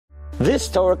This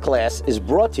Torah class is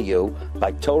brought to you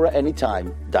by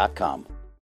TorahAnytime.com.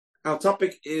 Our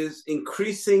topic is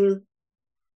increasing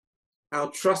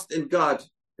our trust in God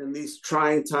in these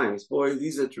trying times. Boy,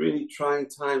 these are really trying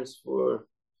times for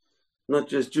not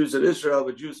just Jews in Israel,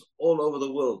 but Jews all over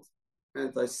the world.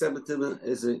 Anti-Semitism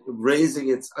is raising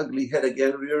its ugly head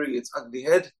again, rearing its ugly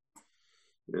head.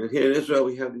 And here in Israel,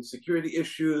 we have these security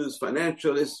issues,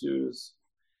 financial issues,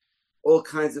 all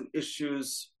kinds of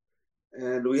issues.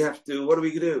 And we have to, what do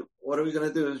we do? What are we going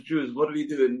to do as Jews? What do we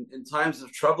do in times of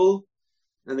trouble?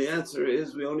 And the answer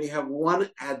is we only have one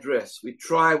address. We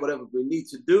try whatever we need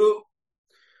to do.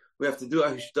 We have to do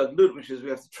our hishtadlut, which is we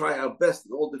have to try our best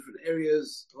in all different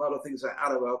areas. A lot of things are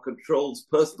out of our controls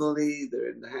personally. They're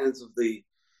in the hands of the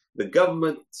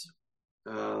government,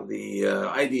 the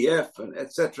IDF, and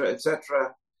etc.,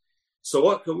 etc. So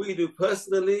what can we do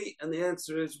personally? And the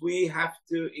answer is we have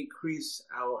to increase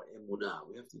our emunah.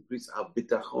 We have to increase our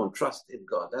bitachon, trust in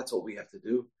God. That's what we have to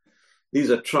do. These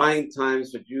are trying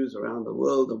times for Jews around the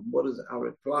world. And what is our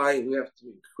reply? We have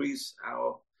to increase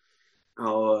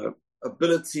our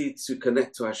ability to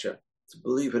connect to Hashem, to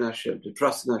believe in Hashem, to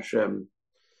trust in Hashem.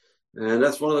 And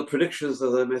that's one of the predictions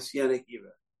of the Messianic era.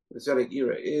 The Messianic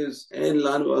era is, En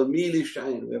lanu al mi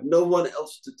lishayin. We have no one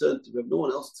else to turn to. We have no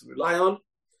one else to rely on.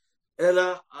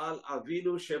 Ela al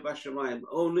avinu sheba shemayim,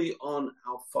 only on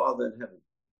our Father in heaven.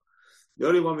 The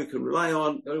only one we can rely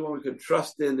on, the only one we can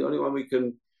trust in, the only one we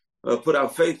can put our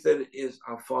faith in is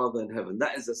our Father in heaven.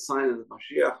 That is a sign of the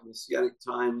Mashiach, Messianic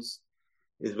times,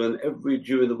 is when every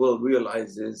Jew in the world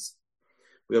realizes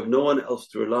we have no one else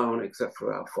to rely on except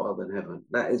for our Father in heaven.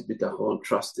 That is bitachon,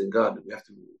 trust in God. We have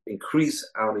to increase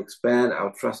and expand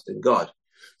our trust in God.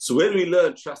 So when we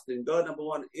learn trust in God, number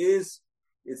one is,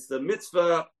 it's the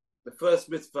mitzvah, the first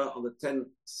mitzvah on the 10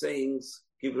 sayings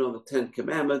given on the 10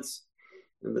 commandments,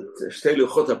 and the Shtei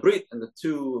Luchot HaBrit, and the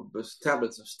 2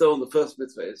 tablets of stone. The first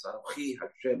mitzvah is Anochi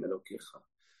Hashem Elokecha.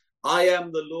 I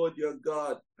am the Lord your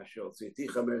God. Asher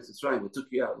Tzivticha Meretz Mitzrayim. We took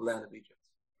you out of the land of Egypt.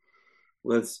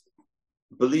 Let's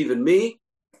believe in me.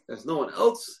 There's no one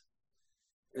else,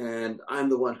 and I'm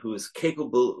the one who is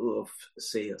capable of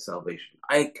salvation.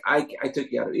 I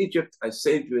took you out of Egypt. I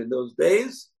saved you in those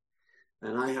days.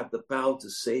 And I have the power to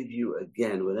save you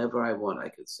again. Whenever I want, I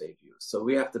can save you. So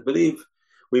we have to believe.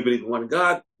 We believe in one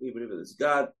God. We believe in this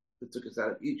God who took us out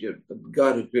of Egypt, the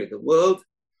God who created the world.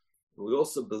 And we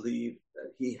also believe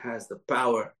that he has the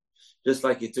power. Just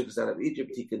like he took us out of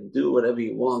Egypt, he can do whatever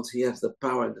he wants. He has the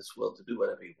power in this world to do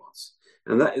whatever he wants.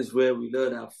 And that is where we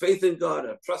learn our faith in God,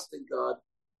 our trust in God,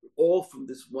 all from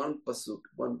this one pasuk,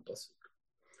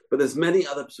 But there's many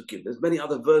other pasukim. There's many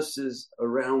other verses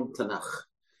around Tanakh.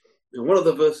 And one of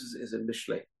the verses is in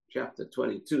Mishlei, chapter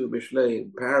 22, Mishlei,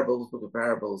 Parables, book of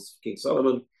Parables, King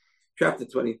Solomon, chapter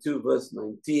 22, verse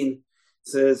 19,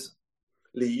 says,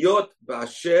 Liyot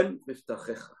ba'Hashem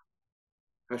miftachecha.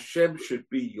 Hashem should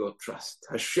be your trust.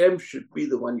 Hashem should be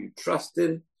the one you trust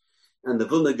in. And the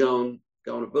Vilna Gaon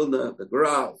of Vilna, the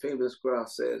Gra, famous Gra,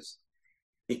 says,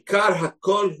 Ikar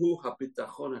hakol hu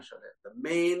habitachon hashalem. The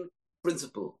main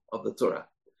principle of the Torah.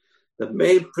 The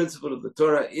main principle of the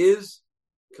Torah is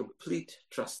complete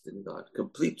trust in God.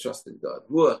 Complete trust in God.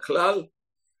 Hu klal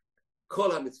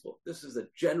kol ha-mitzvot. This is the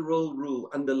general rule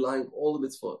underlying all the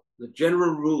mitzvot. The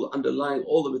general rule underlying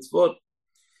all the mitzvot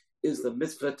is the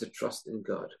mitzvah to trust in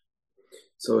God.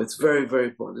 So it's very, very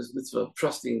important. This mitzvah of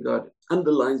trusting in God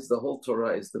underlines the whole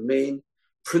Torah, is the main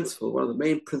principle, one of the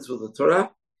main principles of the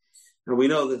Torah. And we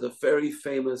know there's a very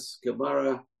famous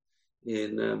Gemara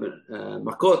in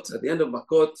Makot. At the end of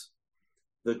Makot,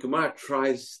 the Gemara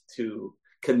tries to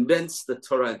condense the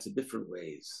Torah into different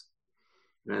ways.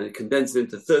 And it condensed it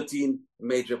into 13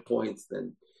 major points,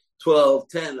 then 12,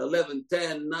 10, 11,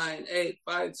 10, 9, 8,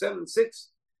 5, 7, 6,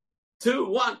 2,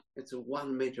 1. It's a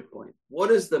one major point. What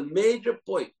is the major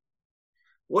point?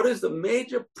 What is the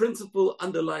major principle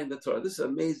underlying the Torah? This is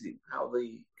amazing how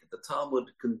the Talmud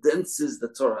condenses the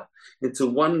Torah into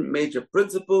one major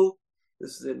principle.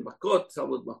 This is in Makot,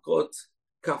 Talmud Makot,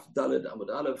 Kaf Daled Amud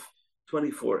Aleph,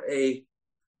 24a.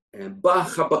 And Ba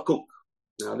Habakkuk.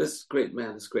 Now, this great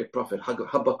man, this great prophet,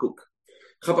 Habakkuk.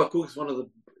 Habakkuk is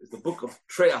the book of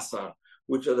Trei Asar,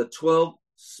 which are the 12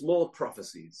 small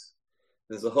prophecies.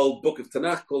 There's a whole book of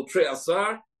Tanakh called Trei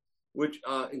Asar, which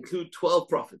include 12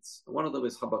 prophets. One of them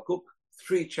is Habakkuk,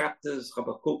 3 chapters,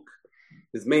 Habakkuk.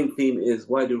 His main theme is,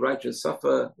 why do righteous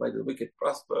suffer? Why do the wicked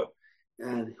prosper?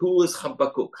 And who is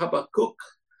Habakkuk? Habakkuk,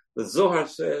 the Zohar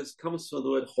says, comes from the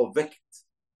word choveket,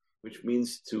 which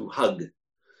means to hug.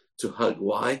 To hug.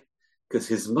 Why? Because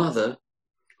his mother,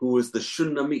 who was the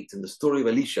Shunammite in the story of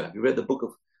Elisha, if you read the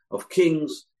book of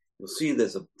Kings, You'll see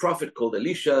there's a prophet called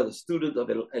Elisha, the student of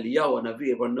Eliyahu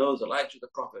Navi. Everyone knows Elijah the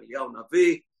prophet, Eliyahu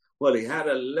Navi. Well, he had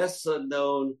a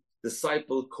lesser-known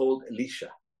disciple called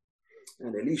Elisha.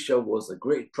 And Elisha was a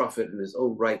great prophet in his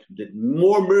own right who did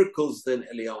more miracles than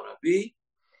Eliyahu Navi.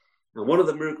 And one of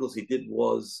the miracles he did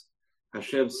was,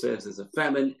 Hashem says, there's a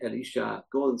famine, Elisha,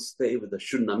 go and stay with the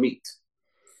Shunammite.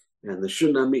 And the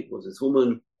Shunammite was this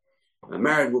woman, a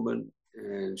married woman,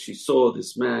 and she saw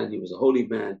this man, he was a holy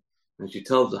man, and she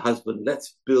tells the husband,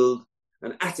 let's build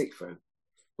an attic for him.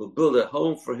 We'll build a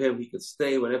home for him. He could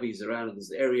stay whenever he's around in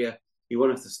this area. He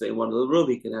won't have to stay in one little room.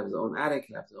 He can have his own attic, he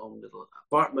can have his own little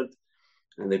apartment.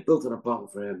 And they built an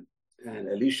apartment for him. And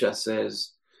Elisha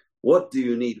says, what do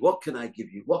you need? What can I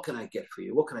give you? What can I get for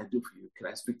you? What can I do for you? Can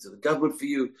I speak to the government for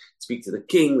you? Speak to the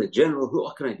king, the general?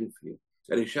 What can I do for you?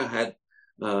 Elisha had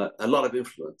a lot of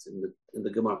influence in the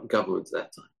government at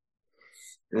that time.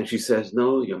 And she says,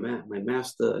 no, you're my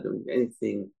master, I don't need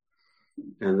anything.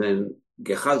 And then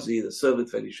Gehazi, the servant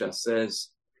of Elisha, says,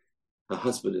 her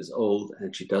husband is old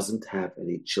and she doesn't have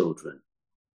any children.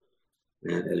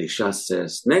 And Elisha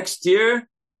says, next year,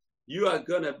 you are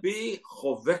going to be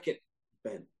Choveket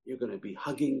Ben. You're going to be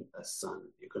hugging a son.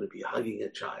 You're going to be hugging a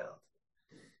child.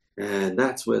 And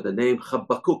that's where the name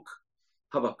Habakkuk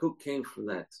came from,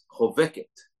 that Choveket.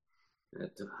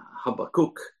 That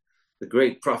Habakkuk, the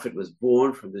great prophet, was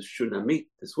born from this Shunammite,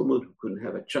 this woman who couldn't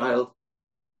have a child.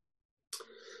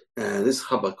 And this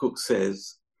Habakkuk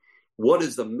says, what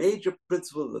is the major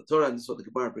principle of the Torah? And this is what the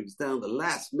Gemara brings down. The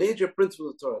last major principle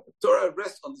of the Torah. The Torah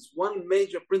rests on this one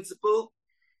major principle,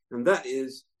 and that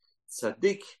is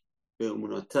Tzaddik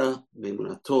be'emunato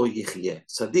yichyeh.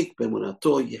 Tzaddik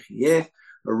be'emunato yichyeh.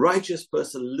 A righteous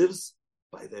person lives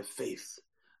by their faith.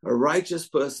 A righteous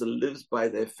person lives by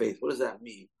their faith. What does that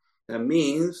mean? That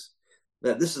means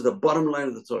that this is the bottom line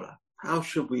of the Torah. How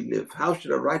should we live? How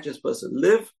should a righteous person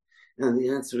live? And the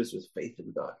answer is with faith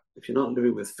in God. If you're not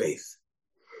living with faith,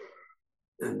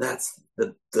 and that's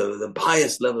the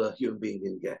highest level a human being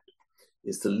can get,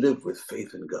 is to live with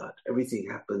faith in God. Everything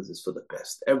happens is for the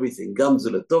best. Everything.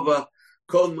 Gamzu l'tova,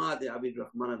 kol ma de'avid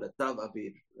rachmana l'tav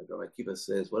avid. Rabbi Akiva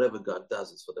says, whatever God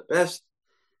does is for the best.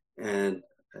 And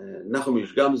Nachum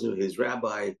Ish Gamzu, his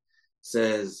rabbi,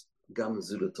 says,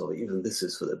 Gamzu l'tova, even this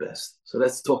is for the best. So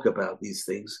let's talk about these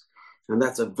things. And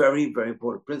that's a very, very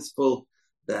important principle,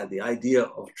 that the idea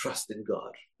of trust in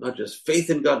God, not just faith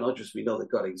in God, not just we know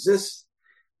that God exists,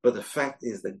 but the fact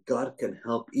is that God can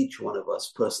help each one of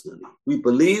us personally. We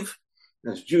believe,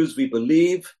 as Jews, we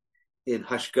believe in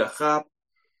Hashgacha,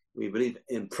 we believe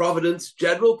in providence,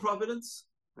 general providence.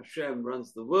 Hashem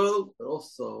runs the world, but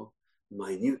also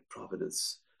minute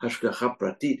providence. Hashgacha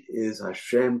pratit is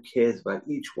Hashem cares about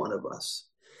each one of us.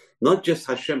 Not just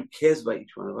Hashem cares about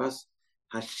each one of us,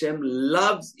 Hashem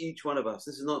loves each one of us.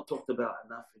 This is not talked about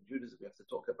enough in Judaism. We have to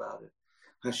talk about it.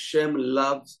 Hashem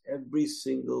loves every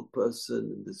single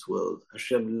person in this world.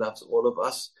 Hashem loves all of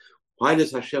us. Why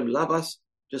does Hashem love us?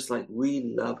 Just like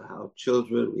we love our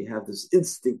children. We have this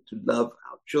instinct to love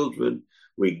our children.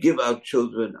 We give our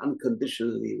children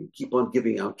unconditionally. We keep on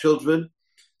giving our children.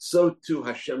 So too,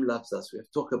 Hashem loves us. We have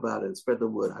to talk about it and spread the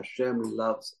word. Hashem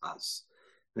loves us.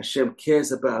 Hashem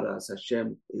cares about us.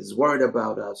 Hashem is worried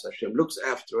about us. Hashem looks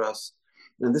after us.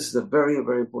 And this is a very,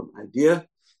 very important idea.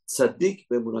 Tzaddik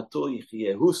be'emunato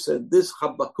yichyeh. Who said this?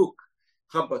 Habakkuk.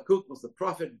 Habakkuk was the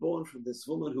prophet born from this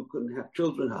woman who couldn't have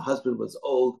children. Her husband was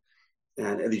old.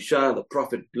 And Elisha, the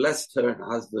prophet, blessed her and her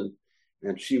husband.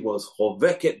 And she was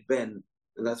Choveket Ben.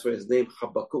 And that's where his name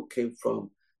Habakkuk came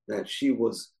from. That she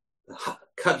was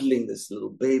cuddling this little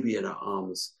baby in her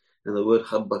arms. And the word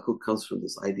Habakkuk comes from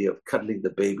this idea of cuddling the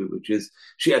baby, which is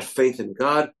she had faith in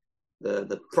God.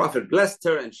 The prophet blessed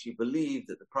her, and she believed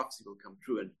that the prophecy will come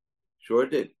true, and sure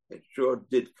did. It sure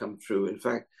did come true. In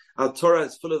fact, our Torah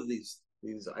is full of these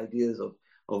ideas of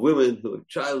women who are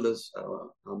childless. Our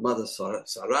mother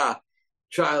Sarah,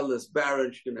 childless,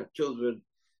 barren, she couldn't have children,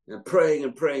 and praying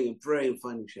and praying and praying,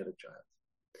 finally she had a child.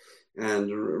 And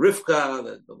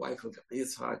Rivka, the wife of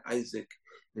Yitzhak, Isaac,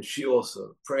 and she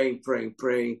also praying,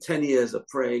 10 years of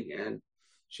praying, and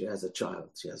she has a child.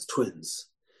 She has twins.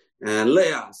 And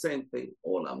Leah, same thing.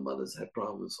 All our mothers had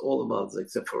problems. All the mothers,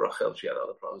 except for Rachel, she had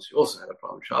other problems. She also had a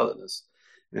problem with childlessness.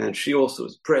 And she also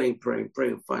was praying.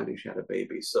 Finally, she had a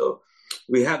baby. So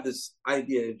we have this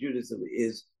idea in Judaism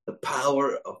is the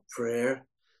power of prayer,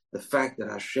 the fact that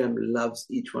Hashem loves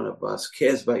each one of us,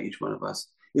 cares about each one of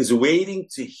us, is waiting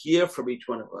to hear from each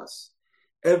one of us.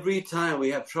 Every time we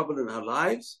have trouble in our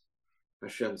lives,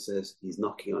 Hashem says, He's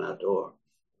knocking on our door.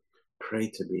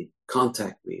 Pray to me,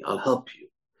 contact me, I'll help you.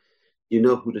 You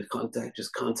know who to contact,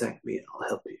 just contact me and I'll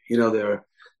help you. You know, there are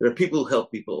There are people who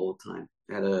help people all the time.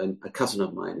 I had a cousin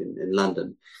of mine in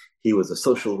London. He was a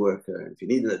social worker. If you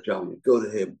needed a job, you'd go to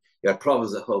him. You had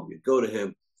problems at home, you'd go to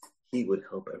him. He would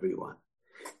help everyone.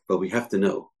 But we have to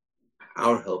know,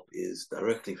 our help is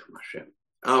directly from Hashem.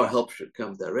 Our help should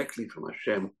come directly from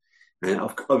Hashem. And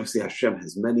obviously Hashem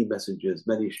has many messengers,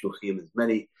 many shluchim,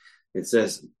 it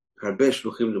says,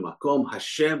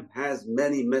 Hashem has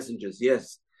many messengers,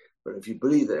 yes. But if you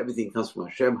believe that everything comes from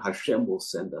Hashem, Hashem will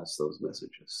send us those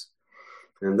messages.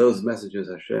 And those messages,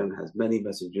 Hashem has many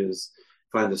messages.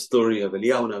 Find the story of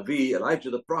Eliyahu Navi,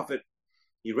 Elijah the prophet.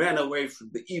 He ran away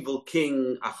from the evil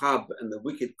king Ahab and the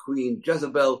wicked queen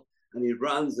Jezebel, and he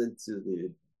runs into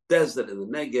the desert in the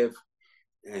Negev,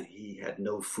 and he had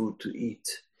no food to eat.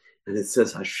 And it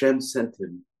says Hashem sent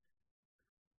him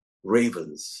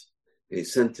ravens. And he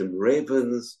sent him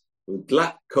ravens with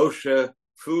black kosher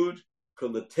food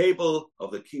from the table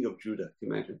of the king of Judah. Can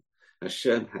you imagine?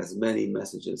 Hashem has many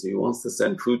messages. He wants to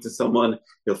send food to someone,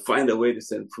 he'll find a way to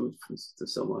send food to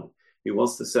someone. He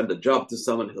wants to send a job to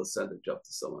someone, he'll send a job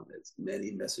to someone. There's many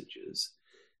messages.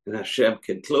 And Hashem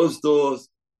can close doors,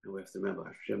 and we have to remember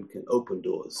Hashem can open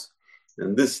doors.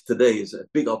 And this today is a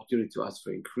big opportunity to us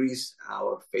to increase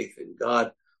our faith in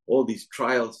God. All these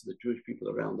trials for the Jewish people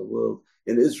around the world,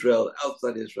 in Israel,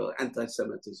 outside Israel,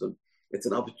 anti-Semitism, it's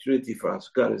an opportunity for us.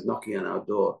 God is knocking on our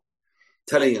door,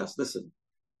 telling us, listen,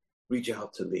 reach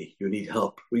out to me. You need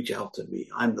help. Reach out to me.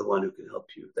 I'm the one who can help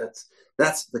you.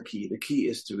 That's the key. The key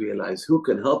is to realize who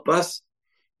can help us.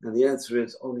 And the answer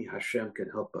is only Hashem can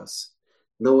help us.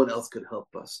 No one else can help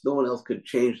us. No one else can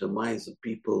change the minds of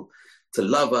people to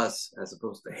love us as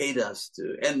opposed to hate us,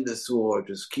 to end this war.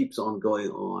 Just keeps on going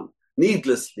on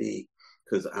needlessly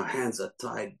because our hands are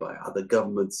tied by other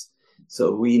governments.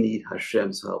 So we need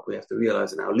Hashem's help. We have to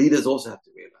realize, and our leaders also have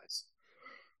to realize.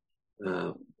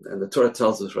 And the Torah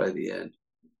tells us right at the end,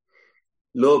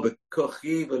 Lo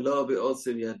bekochi v'lo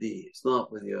be'otzim yadi. It's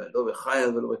not with your lo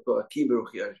b'chayel v'lo b'koakim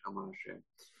b'ruchi amar Hashem.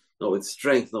 Not with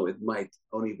strength, not with might,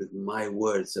 only with my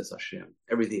word, says Hashem.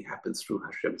 Everything happens through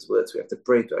Hashem's words. We have to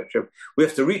pray to Hashem. We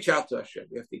have to reach out to Hashem.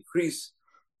 We have to increase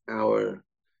our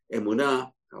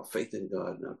emunah, our faith in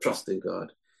God, and our trust in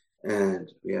God.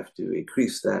 And we have to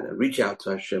increase that and reach out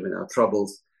to Hashem in our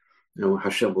troubles, and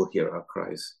Hashem will hear our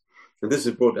cries. And this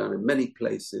is brought down in many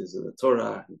places in the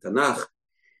Torah, in Tanakh.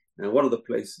 And one of the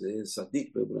places is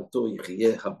Sadiq be'emunato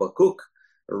yichiyeh Habakkuk,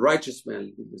 a righteous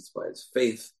man lives by his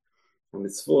faith. And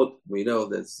mitzvot, we know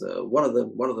there's one of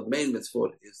the main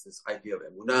mitzvot is this idea of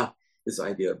emunah, this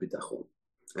idea of bitachon.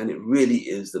 And it really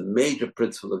is the major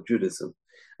principle of Judaism.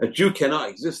 A Jew cannot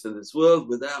exist in this world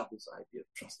without this idea of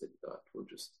trusting God. We'll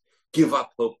just give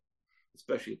up hope,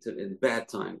 especially in bad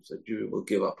times. A Jew will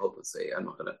give up hope and say,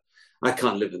 I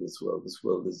can't live in this world. This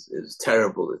world is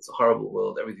terrible. It's a horrible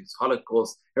world. Everything's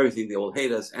Holocaust. Everything, they all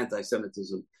hate us,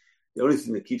 anti-Semitism. The only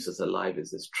thing that keeps us alive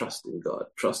is this trust in God.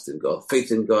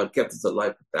 Faith in God kept us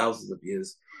alive for thousands of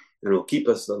years and will keep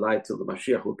us alive till the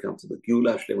Mashiach will come, to the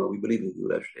Geulah Shlema. We believe in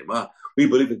Geulah Shlema. We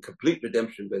believe in complete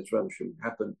redemption, Bezrat Hashem,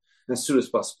 happen as soon as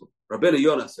possible. Rabbeinu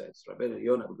Yonah says, Rabbeinu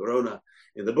Yonah Gorona,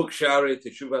 in the book Shari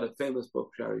Teshuvah, the famous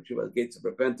book Shari Teshuvah, the Gates of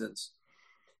Repentance,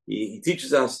 he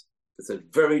teaches us it's a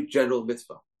very general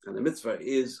mitzvah. And the mitzvah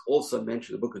is also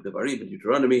mentioned in the book of Devarim in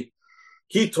Deuteronomy.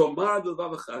 Ki tomar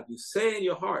b'lvavachad, you say in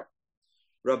your heart,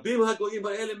 Rabim hagoyim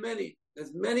ha'elim many.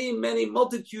 There's many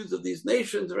multitudes of these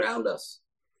nations around us.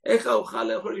 Echa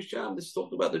uchal echorisham. This is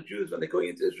talking about the Jews when they're going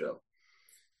into Israel.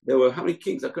 There were how many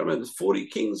kings? I can't remember. There's 40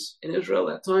 kings in Israel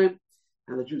at that time.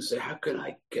 And the Jews say, how can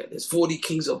I get, there's 40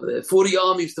 kings over there, 40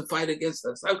 armies to fight against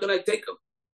us. How can I take them?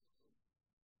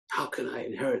 How can I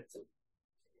inherit them?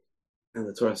 And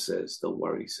the Torah says, don't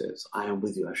worry, he says, I am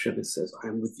with you. Hashem says, I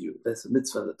am with you. That's a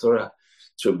mitzvah in the Torah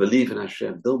to believe in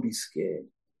Hashem. Don't be scared.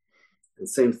 And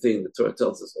same thing, the Torah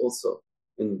tells us also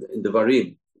in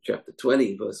Devarim, chapter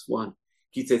 20, verse 1.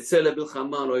 When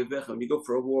you go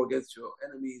for a war against your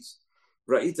enemies,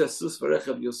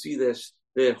 you'll see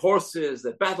their horses,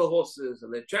 their battle horses,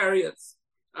 and their chariots.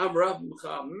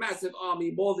 Massive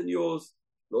army, more than yours.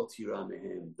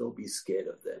 Don't be scared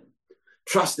of them.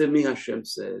 Trust in me, Hashem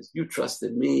says. You trust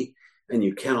in me, and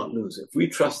you cannot lose. If we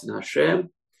trust in Hashem,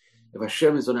 if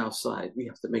Hashem is on our side, we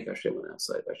have to make Hashem on our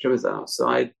side. If Hashem is on our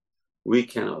side, we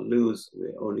cannot lose.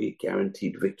 We're only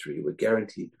guaranteed victory. We're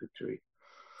guaranteed victory.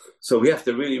 So we have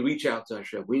to really reach out to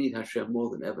Hashem. We need Hashem more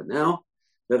than ever now.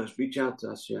 Let us reach out to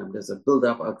Hashem. Let's build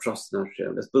up our trust in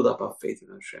Hashem. Let's build up our faith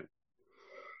in Hashem.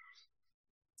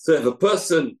 So if a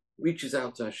person reaches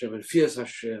out to Hashem and fears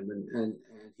Hashem and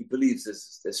he believes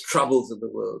there's troubles in the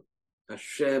world,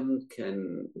 Hashem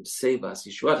can save us.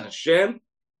 Yeshuat Hashem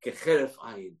kecheref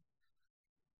ayin.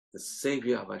 the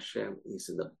Savior of Hashem is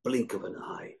in the blink of an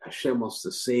eye. Hashem wants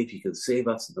to save. He can save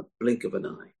us in the blink of an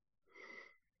eye.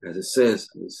 As it says,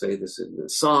 and we say this in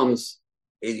Psalms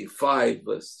 85,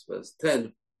 verse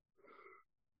 10,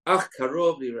 Ach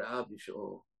karov lira'av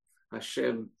yish'or.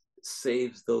 Hashem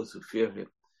saves those who fear him.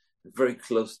 Very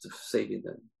close to saving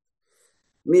them.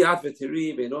 Mi'at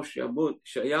v'tiri ve'enosh yamut.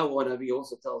 Shayahu Hanavi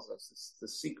also tells us this, the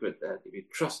secret that if you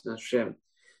trust in Hashem,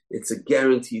 it's a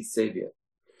guaranteed savior.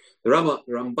 The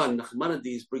Ramban,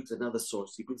 Nachmanides, brings another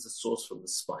source. He brings a source from the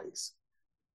spies.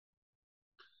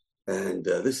 And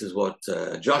this is what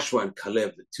Joshua and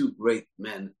Caleb, the two great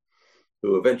men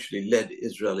who eventually led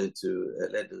Israel into,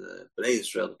 Bnei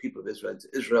Israel, the people of Israel into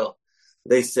Israel,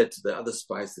 they said to the other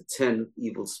spies, the 10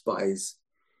 evil spies,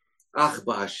 Ach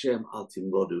ba'Hashem al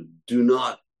timrodu, do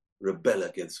not rebel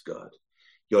against God.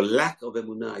 Your lack of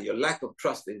emunah, your lack of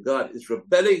trust in God is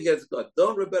rebelling against God.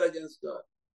 Don't rebel against God.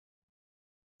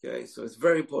 Okay, so it's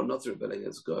very important not to rebel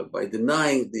against God by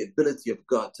denying the ability of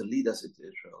God to lead us into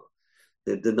Israel.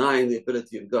 They're denying the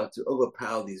ability of God to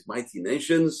overpower these mighty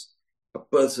nations. A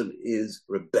person is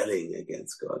rebelling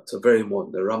against God. So very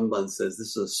important. The Ramban says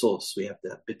this is a source. We have to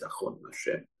have bitachon in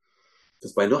Hashem.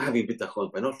 Because by not having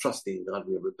bitachon, by not trusting in God,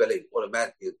 we are rebelling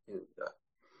automatically in God.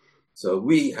 So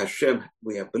we, Hashem,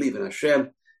 we have belief in Hashem,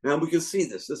 and we can see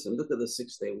this. Listen, look at the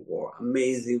 6-day war.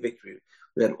 Amazing victory.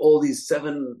 We had all these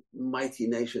 7 mighty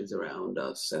nations around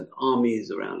us and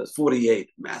armies around us, 48,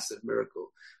 massive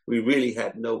miracle. We really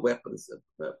had no weapons,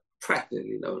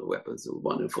 practically no weapons,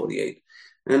 1 in 48.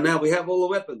 And now we have all the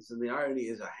weapons. And the irony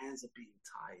is our hands are being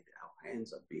tied. Our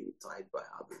hands are being tied by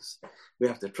others. We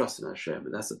have to trust in Hashem,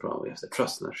 and that's the problem. We have to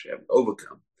trust in Hashem,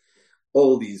 overcome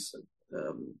all these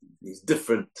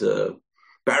different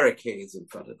barricades in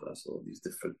front of us, all these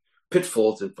different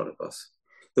pitfalls in front of us.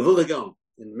 The Vilna Gaon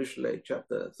in Mishlei,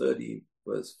 chapter 30,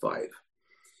 verse 5.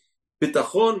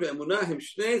 Bitachon ve'emunah hem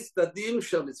shnei tzadim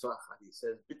shel mitzvah achad. He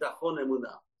says, bitachon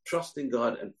emunah, trust in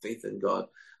God and faith in God,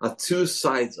 are 2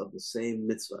 sides of the same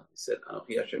mitzvah. He said,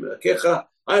 Anochi Hashem Elokecha,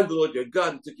 I am the Lord your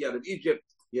God who took you out of Egypt.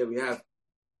 Here we have,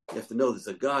 you have to know there's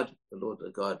a God, the Lord,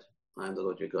 the God. I am the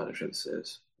Lord your God, Hashem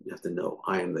says. You have to know,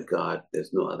 I am the God,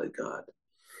 there's no other God.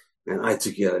 And I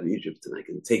took you out of Egypt, and I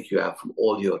can take you out from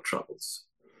all your troubles.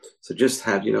 So just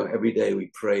have, every day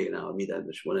we pray in our Amidah and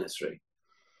the Shemona Esrei.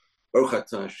 Baruch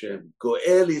atah Hashem,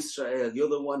 Goel Yisrael, you're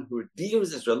the one who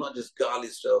redeems Israel, not just Gal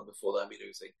Israel before the Amidah.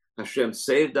 We say, Hashem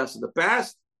saved us in the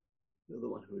past, you're the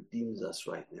one who redeems us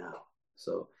right now.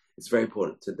 So it's very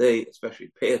important. Today,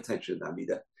 especially, pay attention to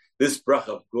Amidah. This bracha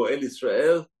of Goel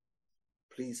Yisrael,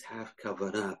 please have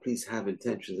kavanah, please have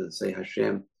intentions and say,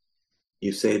 Hashem,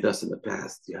 you saved us in the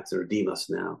past, you have to redeem us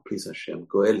now. Please Hashem,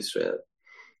 Goel Israel.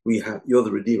 You're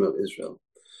the Redeemer of Israel.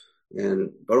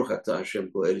 And Baruch atah Hashem,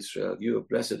 Goel Israel, you are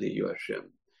blessed are you, Hashem,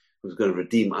 who's going to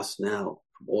redeem us now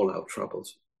from all our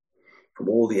troubles, from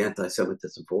all the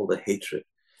anti-Semitism, from all the hatred,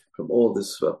 from all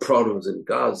this problems in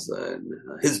Gaza and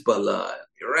Hezbollah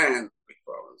and Iran, big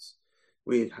problems.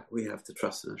 We have to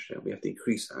trust in Hashem. We have to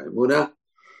increase our emunah,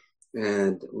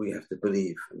 and we have to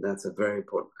believe. And that's a very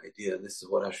important idea. And this is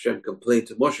what Hashem complained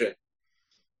to Moshe.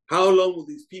 How long will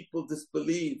these people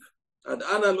disbelieve? Ad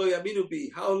ana lo yaminu bi.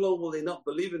 How long will they not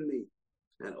believe in me?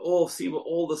 And see what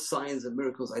all the signs and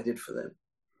miracles I did for them.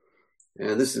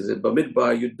 And this is in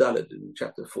Bamidbar Yud Daled in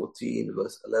chapter 14,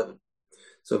 verse 11.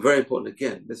 So very important,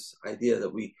 again, this idea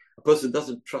that a person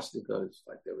doesn't trust in God, it's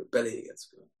like they're rebelling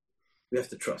against God. We have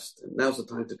to trust. And now's the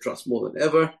time to trust more than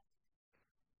ever.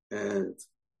 And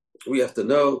we have to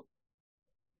know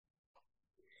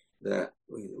that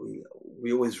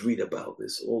we always read about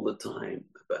this all the time,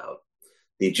 about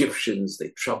the Egyptians, they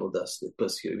troubled us, they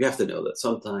persecuted. We have to know that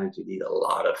sometimes you need a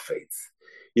lot of faith.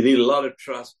 You need a lot of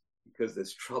trust because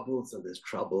there's troubles and there's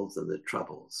troubles and there's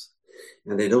troubles.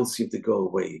 And they don't seem to go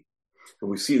away.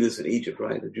 And we see this in Egypt,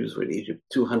 right? The Jews were in Egypt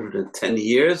 210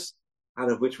 years,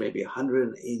 out of which maybe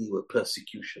 180 were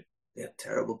persecution. They had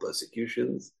terrible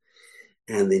persecutions.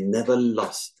 And they never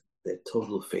lost their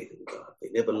total faith in God. They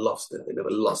never lost it. They never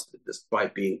lost it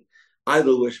despite being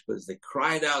idol worshippers. They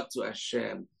cried out to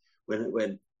Hashem.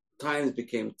 When times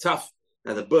became tough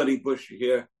and the burning bush, you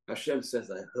hear Hashem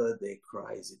says, I heard their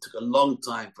cries. It took a long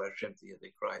time for Hashem to hear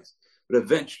their cries. But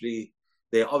eventually,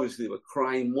 they obviously were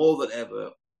crying more than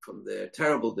ever from their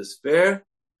terrible despair.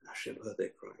 Hashem heard their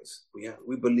cries.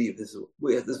 We believe, this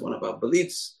is one of our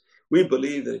beliefs. We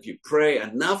believe that if you pray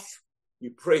enough,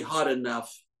 you pray hard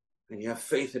enough, and you have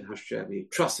faith in Hashem, you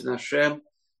trust in Hashem,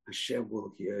 Hashem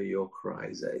will hear your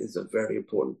cries. That is a very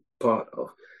important part of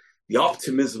the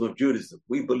optimism of Judaism.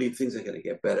 We believe things are going to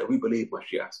get better. We believe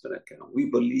Mashiach's going to come. We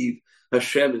believe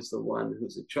Hashem is the one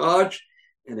who's in charge,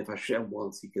 And if Hashem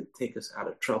wants, he can take us out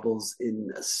of troubles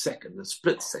in a second, a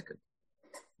split second.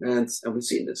 And we've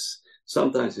seen this.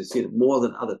 Sometimes we've seen it more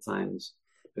than other times.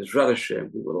 B'ezras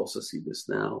Hashem, we will also see this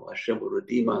now. Hashem will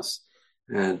redeem us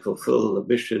and fulfill the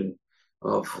mission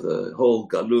of the whole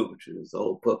Galut, which is the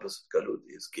whole purpose of Galut,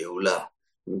 is Geulah.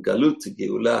 From Galut to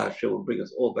Geulah, Hashem will bring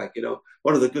us all back.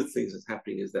 One of the good things that's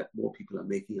happening is that more people are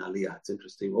making Aliyah. It's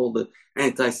interesting. All the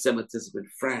anti-Semitism in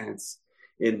France,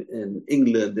 in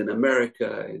England, in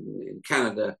America, in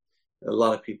Canada, a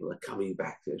lot of people are coming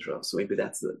back to Israel. So maybe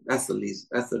that's the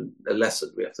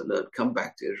lesson we have to learn. Come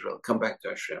back to Israel. Come back to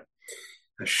Hashem.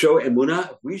 Show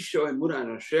emunah. If we show emunah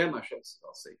in Hashem, Hashem says,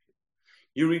 "I'll save you."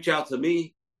 You reach out to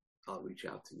me, I'll reach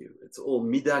out to you. It's all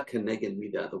midah keneged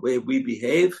midah. The way we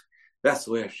behave, that's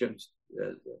the way Hashem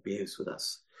behaves with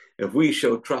us. If we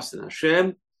show trust in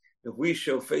Hashem, if we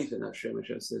show faith in Hashem,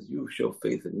 Hashem says, "You show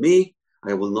faith in me,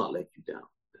 I will not let you down."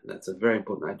 And that's a very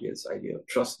important idea, this idea of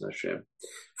trust in Hashem.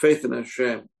 Faith in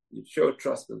Hashem, you show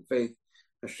trust and faith.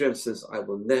 Hashem says, "I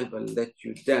will never let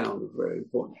you down." Very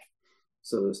important.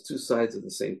 So there's two sides of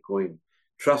the same coin,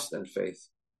 trust and faith.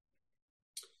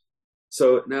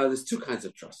 So now there's two kinds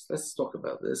of trust. Let's talk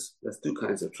about this. There's two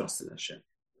kinds of trust in Hashem.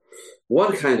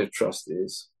 One kind of trust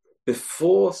is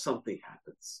before something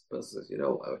happens. The person says,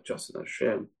 I trust in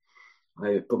Hashem.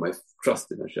 I put my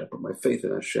trust in Hashem, put my faith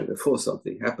in Hashem before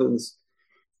something happens,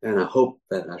 and I hope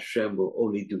that Hashem will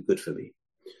only do good for me.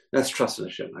 That's trust in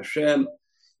Hashem. Hashem,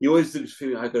 you always do this for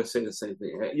me. I got to say the same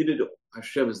thing.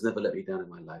 Hashem has never let me down in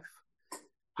my life.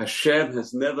 Hashem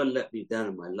has never let me down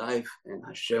in my life, and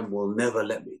Hashem will never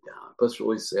let me down. A person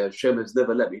always say, Hashem has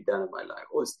never let me down in my life.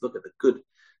 Always look at the good,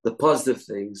 the positive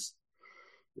things.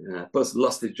 A person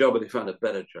lost his job and he found a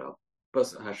better job.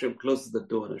 Hashem closes the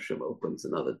door and Hashem opens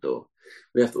another door.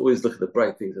 We have to always look at the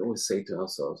bright things and always say to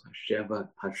ourselves,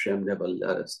 Hashem never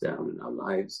let us down in our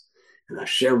lives, and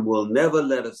Hashem will never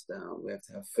let us down. We have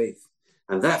to have faith.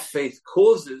 And that faith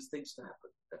causes things to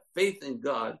happen. That faith in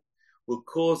God will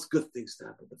cause good things to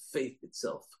happen, the faith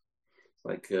itself.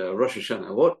 Like Rosh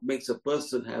Hashanah, what makes a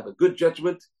person have a good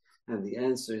judgment? And the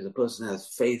answer is a person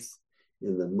has faith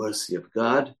in the mercy of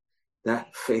God.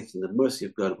 That faith in the mercy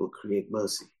of God will create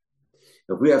mercy.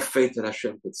 If we have faith that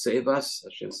Hashem could save us,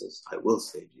 Hashem says, I will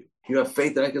save you. If you have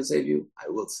faith that I can save you, I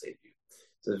will save you.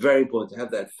 So it's very important to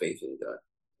have that faith in God.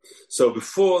 So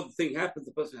before the thing happens,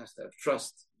 the person has to have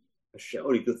trust. Hashem,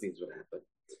 only good things will happen.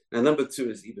 And number two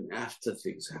is even after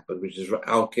things happen, which is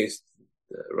our case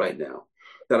right now,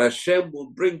 that Hashem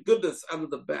will bring goodness out of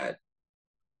the bad.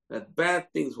 That bad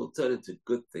things will turn into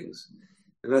good things.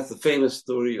 And that's the famous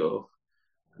story of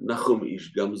Nachum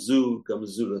ish gamzu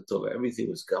latova. Everything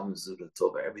was gamzu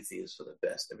latova. Everything is for the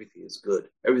best. Everything is good.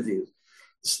 The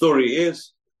story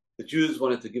is the Jews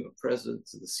wanted to give a present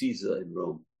to the Caesar in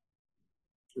Rome.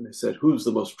 And they said, who's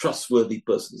the most trustworthy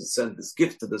person to send this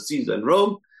gift to the Caesar in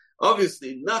Rome?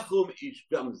 Obviously, Nachum ish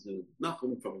gamzu.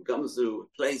 Nachum from Gamzu, a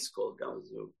place called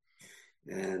Gamzu.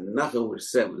 And Nachum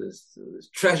was sent with his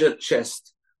treasure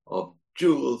chest of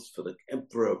jewels for the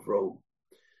emperor of Rome.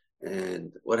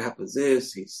 And what happens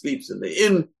is he sleeps in the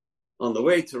inn on the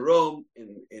way to Rome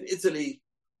in Italy,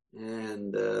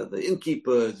 and the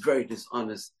innkeeper is very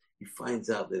dishonest. He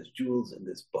finds out there's jewels in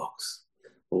this box.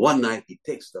 But one night he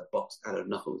takes the box out of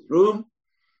Nachum's room,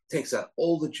 takes out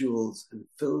all the jewels, and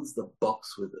fills the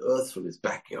box with earth from his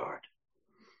backyard.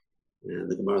 And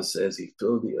the Gemara says he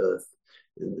filled the earth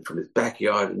from his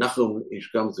backyard. And Nachum ish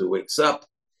gamzu wakes up,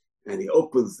 and he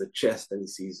opens the chest and he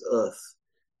sees earth.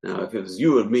 Now, if it was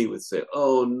you and me, would say,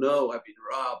 oh no, I've been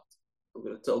robbed. I'm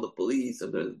going to tell the police.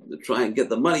 I'm going to try and get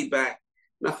the money back.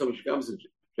 Nachum ish gamzu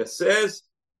just says,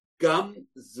 gamzu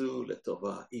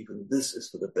letova. Even this is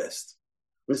for the best.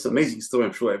 It's an amazing story.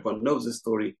 I'm sure everyone knows this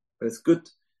story, but it's good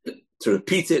to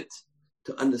repeat it,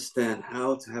 to understand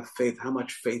how to have faith, how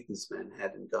much faith this man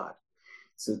had in God.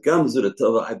 So gamzu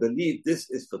letova, I believe this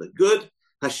is for the good.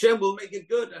 Hashem will make it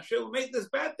good. Hashem will make this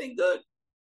bad thing good.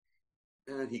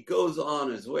 And he goes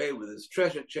on his way with his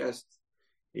treasure chest.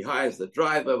 He hires the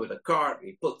driver with a cart.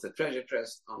 He puts the treasure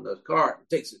chest on the cart and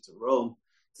takes it to Rome,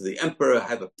 to the emperor. I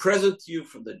have a present to you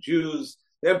from the Jews.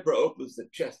 The emperor opens the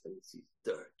chest and he sees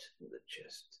dirt in the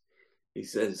chest. He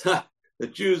says, the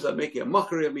Jews are making a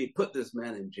mockery of me. Put this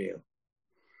man in jail.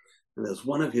 And there's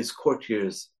one of his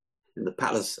courtiers in the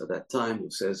palace at that time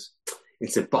who says,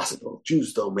 it's impossible.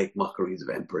 Jews don't make mockeries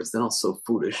of emperors. They're not so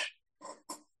foolish.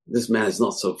 This man is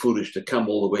not so foolish to come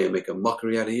all the way and make a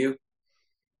mockery out of you. It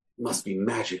must be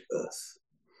magic earth.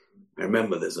 I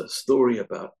remember there's a story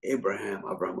about Abraham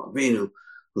Avinu,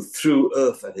 who threw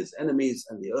earth at his enemies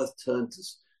and the earth turned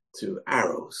to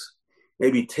arrows.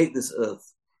 Maybe take this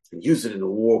earth and use it in a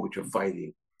war which you're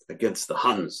fighting. against the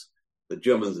Huns. The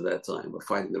Germans at that time were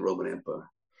fighting the Roman Emperor.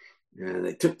 And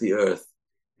they took the earth,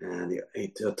 and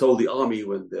he told the army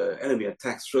when the enemy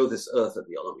attacks, throw this earth at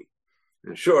the army.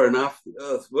 And sure enough, the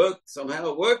earth worked.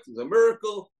 Somehow it worked. It was a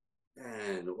miracle.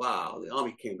 And wow, the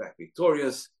army came back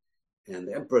victorious. And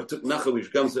the emperor took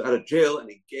Nachamish Gamzu out of jail, and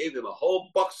he gave him a whole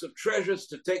box of treasures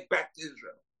to take back to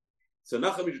Israel. So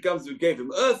Nachamish Gamzu gave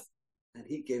him earth, and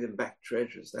he gave him back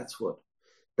treasures.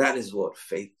 That is what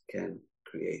faith can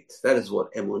create. That is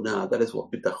what emunah, that is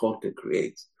what bitachon can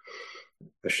create.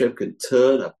 Hashem can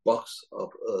turn a box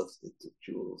of earth into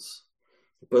jewels.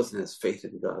 The person has faith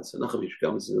in God. So Nachamish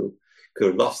Gamzu could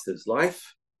have lost his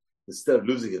life. Instead of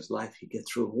losing his life, he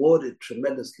gets rewarded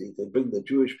tremendously. They bring the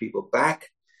Jewish people back.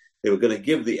 They were going to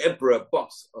give the emperor a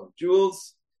box of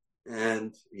jewels,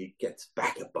 and he gets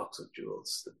back a box of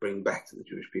jewels to bring back to the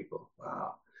Jewish people.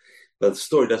 Wow. But the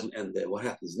story doesn't end there. What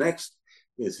happens next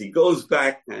is he goes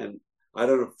back, and I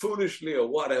don't know, foolishly or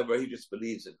whatever, he just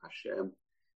believes in Hashem.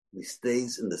 He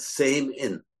stays in the same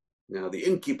inn. Now, the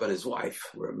innkeeper and his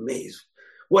wife were amazed.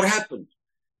 What happened?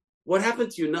 What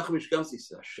happened to you, Nachamish Gamzu? He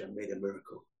said, Hashem made a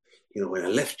miracle. When I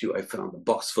left you, I found a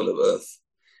box full of earth.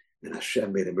 And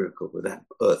Hashem made a miracle, but that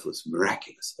earth was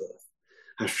miraculous earth.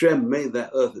 Hashem made that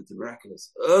earth into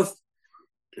miraculous earth.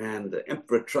 And the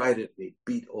emperor tried it, and he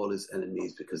beat all his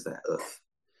enemies because of that earth.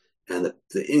 And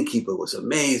the innkeeper was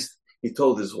amazed. He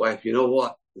told his wife, you know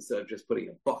what? Instead of just putting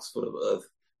a box full of earth,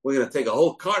 we're going to take a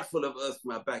whole cart full of earth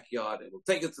from our backyard, and we'll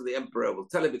take it to the emperor. We'll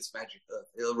tell him it's magic earth.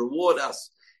 He'll reward us.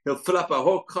 He'll fill up our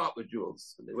whole cart with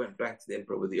jewels. And they went back to the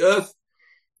emperor with the earth,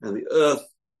 and the earth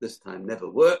this time never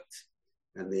worked,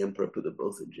 and the emperor put them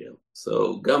both in jail.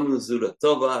 So Gamzu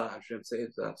Tova, Hashem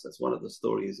saves us. That's one of the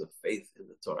stories of faith in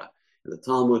the Torah, in the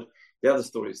Talmud. The other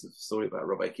story is the story about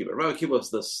Rabbi Akiva. Rabbi Akiva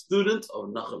was the student of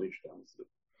Nachamish Gamzu.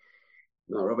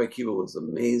 Now, Rabbi Akiva was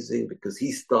amazing because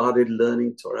he started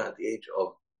learning Torah at the age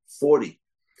of 40.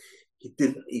 He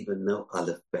didn't even know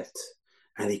Aleph Bet.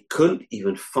 And he couldn't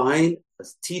even find a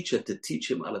teacher to teach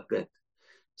him Aleph Bet.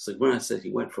 So Gemara says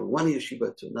he went from one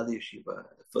yeshiva to another yeshiva.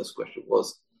 The first question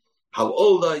was, how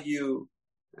old are you?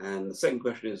 And the second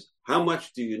question is, how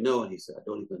much do you know? And he said, I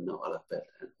don't even know Aleph Bet.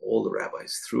 And all the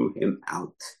rabbis threw him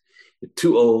out. You're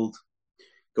too old.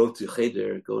 Go to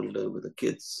Cheder, go and learn with the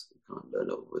kids. You can't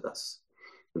learn over with us.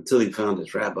 Until he found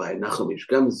his rabbi, Nachamish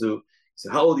Gamzu. He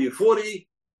said, how old are you? 40?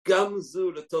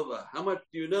 Gamzu Latova. How much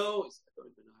do you know? He said, I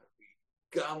don't even know how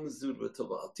to read. Gamzu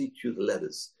Latova. I'll teach you the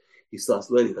letters. He starts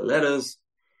learning the letters.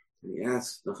 And he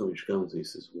asks Nachamish Gamzu, he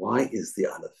says, why is the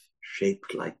Aleph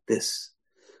shaped like this?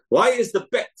 Why is the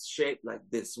Bet shaped like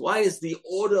this? Why is the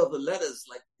order of the letters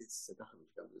like this? And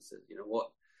Nachamish Gamzu says, you know what?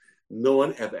 No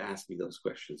one ever asked me those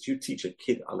questions. You teach a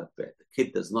kid Aleph Bet. The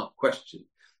kid does not question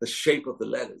the shape of the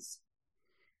letters.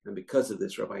 And because of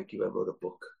this, Rabbi Akiva wrote a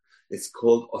book. It's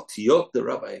called Otiyot de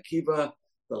Rabbi Akiva,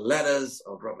 the letters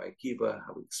of Rabbi Akiva,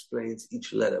 how he explains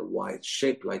each letter, why it's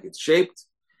shaped like it's shaped,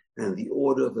 and the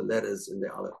order of the letters in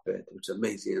the Aleph Bet, which is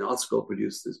amazing. And ArtScroll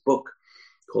produced this book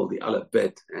called the Aleph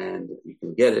Bet, and you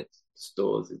can get it,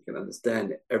 stores, you can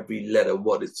understand every letter,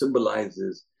 what it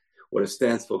symbolizes, what it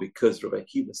stands for, because Rabbi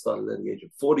Akiva started at the age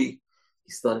of 40.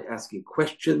 He started asking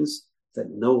questions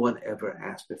that no one ever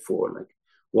asked before, like,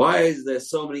 why is there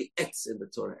so many ets in the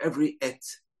Torah? Every et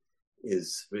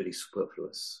is really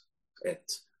superfluous. Et,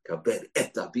 kaved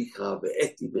et avicha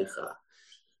ve'et imecha.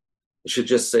 It should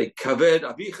just say kaved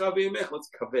avicha ve'emecha. What's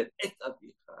kaved et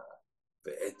avicha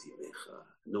ve'et imecha?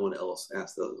 No one else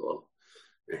asked that as well.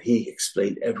 And he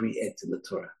explained every et in the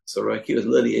Torah. So Rabbi Akiva was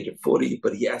learning at the age of 40,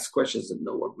 but he asked questions that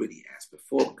no one really asked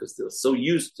before because they were so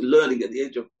used to learning at the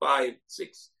age of 5,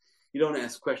 6. You don't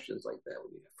ask questions like that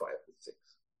when you're 5 and 6.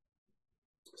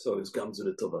 So it's Gamzu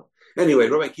Latova. Anyway,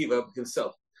 Rabbi Akiva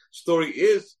himself. Story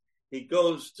is he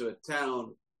goes to a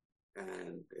town,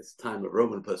 and it's time of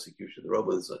Roman persecution. The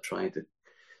Romans are trying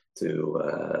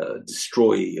to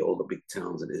destroy all the big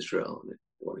towns in Israel. They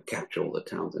want to capture all the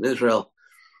towns in Israel.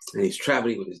 And he's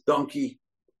traveling with his donkey,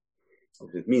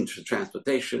 his means of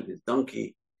transportation, his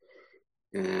donkey,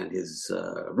 and his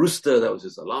rooster, that was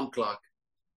his alarm clock,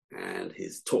 and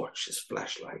his torch, his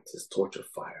flashlight, his torch of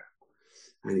fire.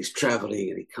 And he's traveling,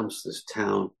 and he comes to this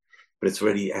town, but it's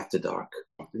already after dark.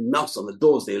 He knocks on the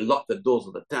doors. They lock the doors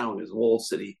of the town, his walled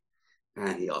city.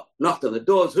 And he knocked on the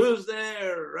doors. Who's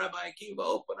there? Rabbi Akiva,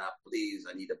 open up, please.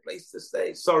 I need a place to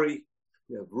stay. Sorry,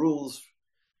 we have rules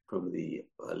from the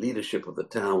leadership of the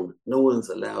town. No one's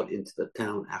allowed into the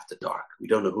town after dark. We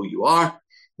don't know who you are.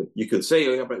 But you could say,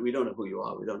 oh, yeah, but we don't know who you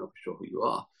are. We don't know for sure who you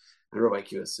are. And Rabbi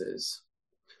Akiva says,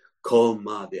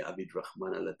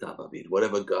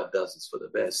 whatever God does is for the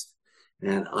best,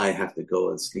 and I have to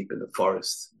go and sleep in the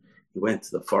forest he went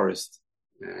to the forest,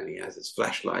 and he has his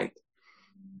flashlight,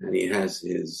 and he has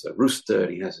his rooster,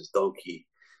 and he has his donkey.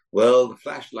 Well, the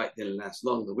flashlight didn't last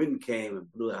long. The wind came and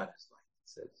blew out his light. He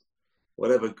says,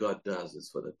 whatever God does is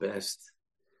for the best.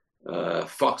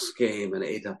 Fox came and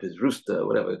ate up his rooster.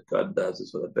 Whatever God does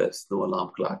is for the best. No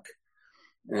alarm clock.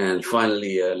 And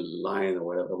finally, a lion or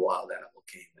whatever wild animal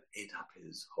came and ate up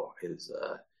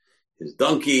his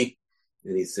donkey.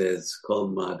 And he says,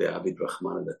 whatever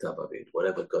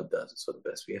God does is for the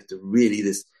best. We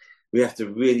have to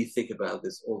really think about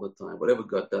this all the time. Whatever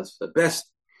God does for the best,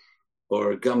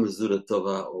 or Gamazura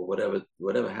Tova, or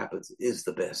whatever happens is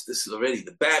the best. This is already,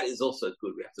 the bad is also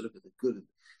good. We have to look at the good.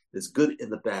 There's good in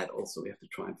the bad also. We have to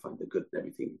try and find the good in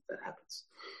everything that happens.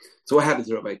 So what happens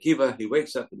to Rabbi Akiva? He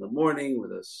wakes up in the morning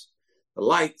with the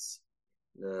lights.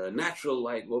 The natural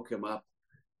light woke him up,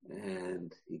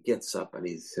 and he gets up and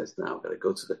he says, now I've got to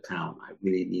go to the town. I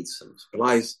really need some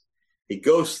supplies. He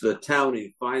goes to the town and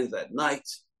he finds that night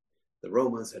the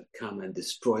Romans had come and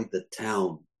destroyed the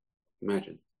town.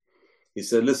 Imagine. He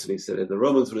said, listen, if the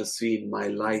Romans would have seen my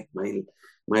light, my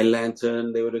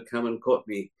lantern, they would have come and caught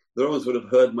me. The Romans would have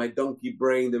heard my donkey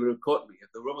braying, they would have caught me. If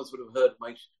the Romans would have heard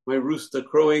my rooster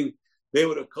crowing, they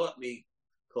would have caught me.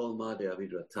 Kol ma de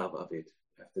avid ratav avid.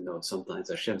 You have to know, sometimes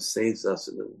Hashem saves us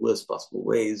in the worst possible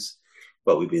ways,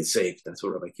 but we've been saved. That's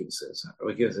what Rabbi Akiva says.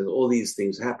 Rabbi Akiva says all these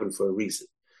things happen for a reason.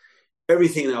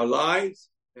 Everything in our lives,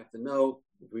 we have to know,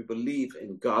 if we believe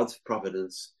in God's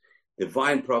providence,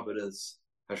 divine providence,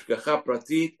 Hashgacha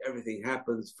pratit, everything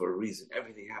happens for a reason.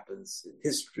 Everything happens in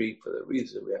history for the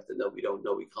reason. We have to know. We don't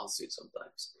know. We can't see it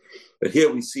sometimes. But here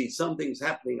we see some things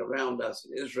happening around us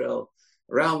in Israel,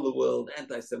 around the world,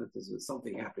 anti-Semitism,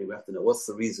 something happening. We have to know what's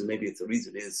the reason. Maybe the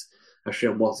reason is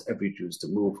Hashem wants every Jew to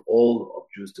move, all of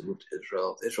Jews to move to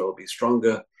Israel. Israel will be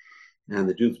stronger and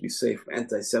the Jews will be safe from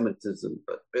anti-Semitism.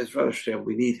 But Bezrat Hashem,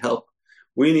 we need help.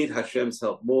 We need Hashem's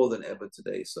help more than ever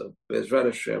today. So Bezrat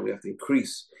Hashem, we have to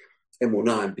increase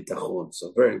emunah and bitachon.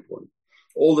 So very important.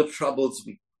 All the troubles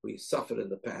we suffered in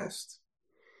the past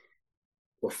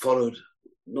were followed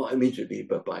not immediately,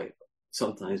 but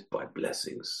sometimes by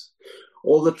blessings.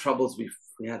 All the troubles we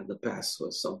had in the past were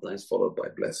sometimes followed by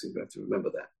blessings. We have to remember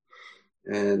that.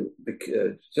 And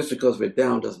just because we're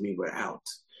down doesn't mean we're out.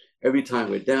 Every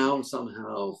time we're down,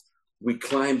 somehow we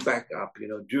climb back up.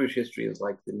 Jewish history is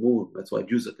like the moon. That's why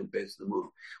Jews are compared to the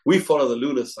moon. We follow the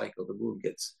lunar cycle. The moon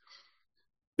gets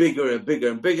bigger and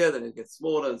bigger and bigger, then it gets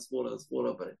smaller and smaller and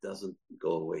smaller, but it doesn't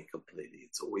go away completely.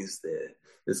 It's always there.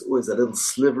 There's always a little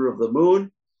sliver of the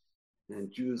moon,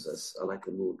 and Jews are like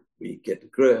the moon. We get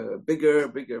bigger,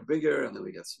 bigger, bigger, and then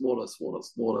we get smaller, smaller,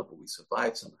 smaller, but we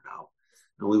survive somehow.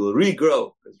 And we will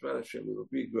regrow. Bezrat Hashem, we will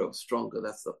regrow stronger.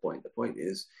 That's the point. The point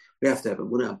is, we have to have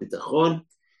emunah and bitachon.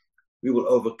 We will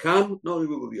overcome. Not only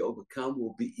will we be overcome,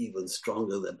 we'll be even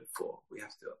stronger than before. We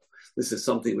have to. This is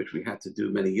something which we had to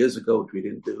do many years ago, which we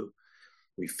didn't do.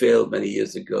 We failed many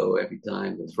years ago. Every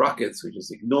time there's rockets, we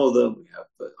just ignore them. We have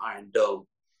the Iron Dome,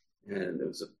 and it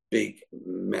was a big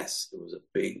mess. It was a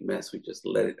big mess. We just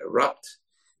let it erupt,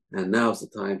 and now's the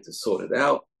time to sort it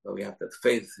out. But we have to have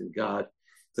faith in God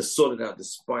to sort it out,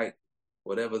 despite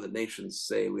whatever the nations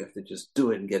say. We have to just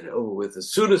do it and get it over with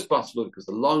as soon as possible, because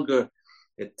the longer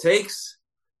it takes,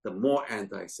 the more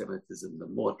anti-Semitism, the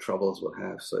more troubles we'll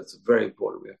have. So it's very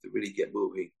important. We have to really get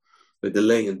moving. We're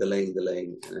delaying, and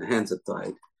our hands are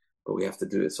tied. But we have to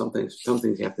do it. Some things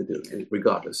you have to do,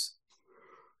 regardless.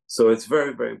 So it's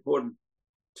very, very important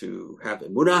to have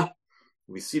emunah.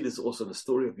 We see this also in the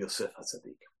story of Yosef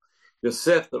HaTzadik.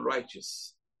 Yosef the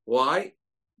righteous. Why?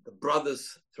 The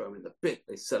brothers throw him in the pit.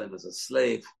 They sell him as a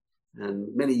slave.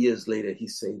 And many years later, he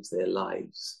saves their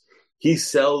lives. He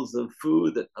sells them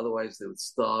food that otherwise they would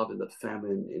starve in the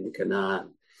famine in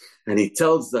Canaan. And he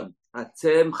tells them,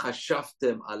 Atem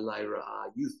chashaftem alai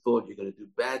ra'ah. You thought you're going to do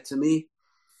bad to me.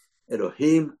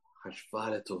 Elohim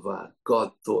hashva letovah.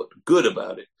 God thought good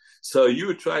about it. So you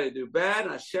would try to do bad,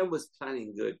 and Hashem was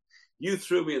planning good. You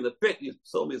threw me in the pit. You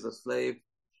sold me as a slave.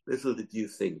 Little did you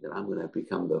think that I'm going to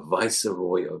become the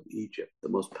viceroy of Egypt, the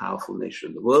most powerful nation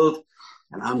in the world.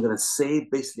 And I'm going to save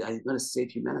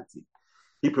humanity.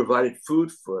 He provided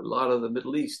food for a lot of the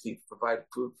Middle East. He provided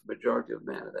food for the majority of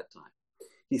man at that time.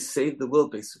 He saved the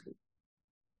world, basically.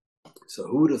 So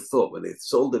who would have thought when they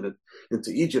sold him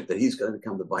into Egypt that he's going to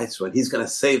become the viceroy and he's going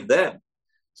to save them?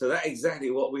 So that's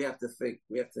exactly what we have to think.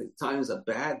 We have to think times are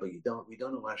bad, but we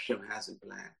don't know what Hashem has in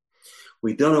plan.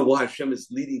 We don't know what Hashem is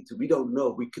leading to. We don't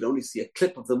know. We can only see a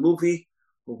clip of the movie,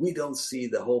 but we don't see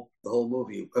the whole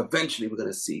movie. Eventually, we're going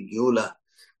to see Geula.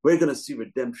 We're going to see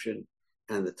redemption.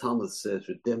 And the Talmud says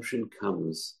redemption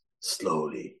comes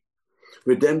slowly.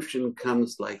 Redemption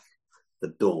comes like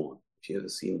the dawn. If you ever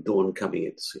seen dawn coming,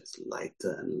 it's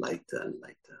lighter and lighter and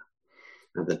lighter.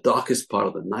 And the darkest part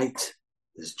of the night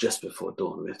is just before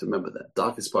dawn. We have to remember that.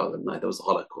 Darkest part of the night, that was the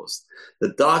Holocaust.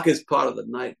 The darkest part of the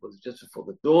night was just before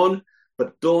the dawn,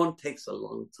 but dawn takes a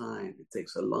long time. It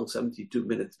takes a long 72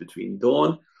 minutes between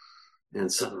dawn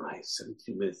and sunrise.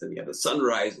 72 minutes, then you have the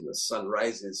sunrise, and the sun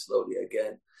rises slowly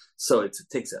again. So it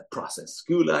takes a process.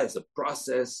 Geula is a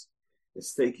process.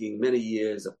 It's taking many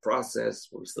years, a process,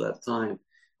 but we still have time.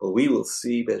 But we will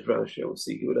see, Bezrat Hashem, we'll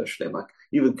see Geula Shlema,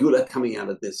 even Geula coming out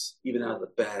of this, even out of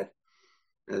the bad.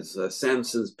 As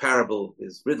Samson's parable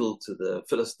is riddled to the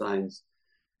Philistines,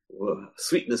 well,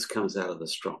 sweetness comes out of the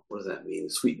strong. What does that mean?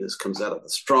 Sweetness comes out of the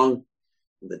strong.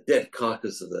 The dead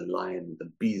carcass of the lion,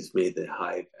 the bees made their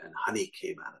hive, and honey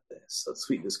came out of there. So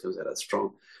sweetness comes out of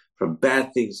strong. From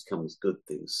bad things comes good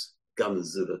things.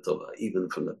 Even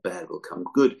from the bad will come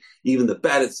good. Even the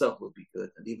bad itself will be good.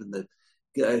 And even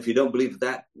if you don't believe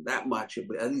that much,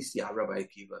 at least Rabbi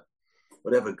Akiva,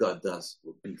 whatever God does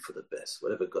will be for the best.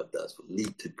 Whatever God does will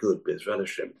lead to good, Bezrat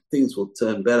Hashem. Things will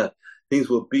turn better. Things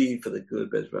will be for the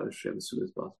good, Bezrat Hashem, as soon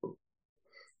as possible.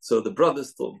 So the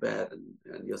brothers thought bad,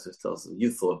 and Yosef tells them,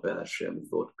 you thought bad, Hashem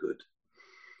thought good.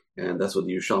 And that's what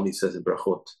the Yerushalmi says in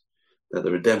Brachot, that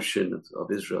the redemption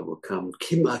of Israel will come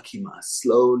kima,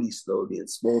 slowly, in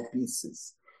small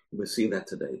pieces. We're seeing that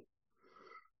today.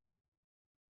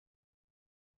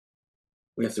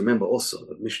 We have to remember also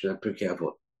that Mishnah Pirkei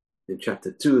Avot, in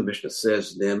chapter 2, Mishnah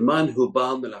says, Ne'eman hu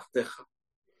ba'al melachtecha.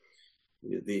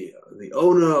 The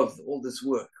owner of all this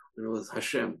work, is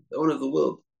Hashem, the owner of the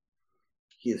world.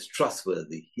 He is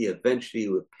trustworthy. He eventually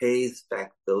pays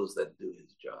back those that do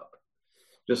his job.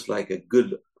 Just like a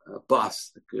good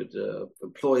boss, a good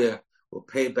employer will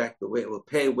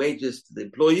pay wages to the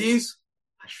employees.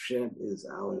 Hashem is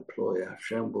our employer.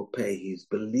 Hashem will pay. He's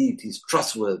believed. He's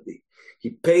trustworthy. He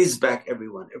pays back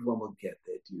everyone. Everyone will get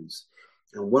their dues.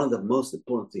 And one of the most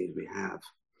important things we have,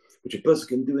 which a person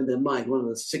can do in their mind, one of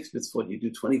the 6 mitzvot you do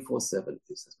 24/7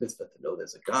 is this mitzvah to know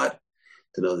there's a God,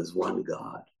 to know there's one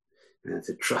God, and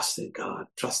to trust in God.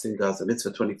 Trust in God's a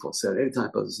mitzvah 24/7. Every time a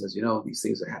person says, these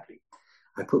things are happening,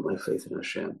 I put my faith in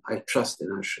Hashem. I trust in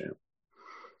Hashem.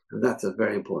 And that's a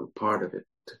very important part of it,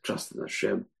 to trust in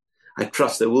Hashem. I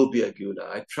trust there will be a Geula.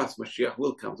 I trust Mashiach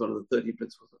will come. It's one of the 30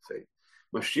 principles of faith.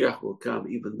 Mashiach will come,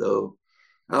 even though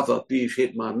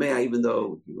even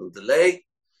though he will delay.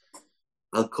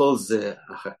 I'll call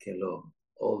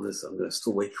all this, I'm going to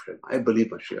still wait for him. I believe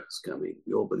Mashiach is coming.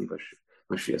 We all believe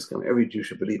Mashiach is coming. Every Jew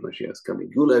should believe Mashiach is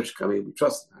coming. Geula is coming. We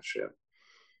trust in Hashem.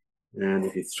 And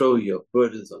if you throw your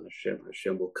burdens on Hashem,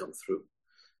 Hashem will come through.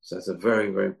 So that's a very,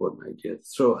 very important idea.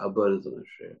 Throw our burdens on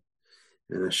Hashem.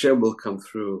 And Hashem will come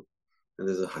through. And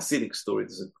there's a Hasidic story.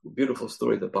 There's a beautiful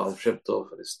story of the Baal Shem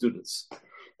Tov and his students.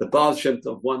 The Baal Shem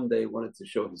Tov one day wanted to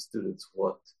show his students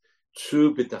what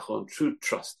true bitachon, true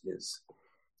trust is.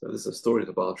 So this is a story of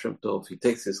the Baal Shem Tov. He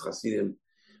takes his Hasidim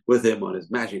with him on his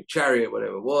magic chariot,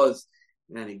 whatever it was,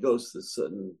 and he goes to a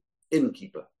certain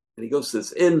innkeeper. And he goes to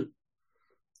this inn,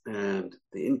 and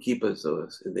the innkeeper is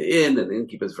in the inn, and the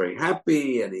innkeeper is very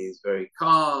happy, and he's very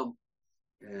calm.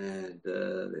 And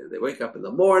they wake up in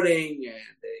the morning,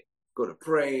 and they go to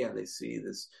pray, and they see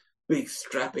this big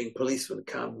strapping policeman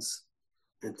comes,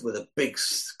 and with a big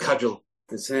cudgel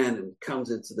in his hand, and comes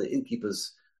into the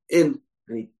innkeeper's inn,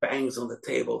 and he bangs on the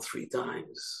table 3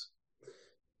 times.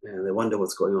 And they wonder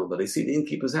what's going on, but they see the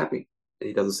innkeeper's happy, and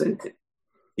he doesn't say anything.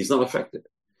 He's not affected.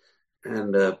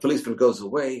 And the policeman goes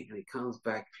away, and he comes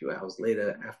back a few hours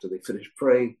later after they finish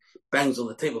praying, bangs on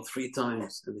the table 3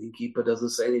 times, and the innkeeper doesn't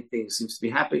say anything, seems to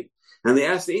be happy. And they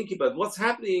ask the innkeeper, what's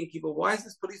happening, innkeeper? Why is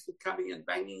this policeman coming and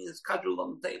banging his cudgel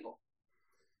on the table?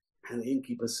 And the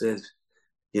innkeeper says,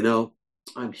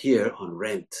 I'm here on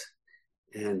rent,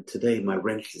 and today my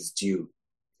rent is due.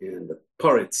 And the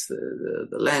Poritz, the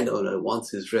landowner,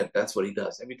 wants his rent. That's what he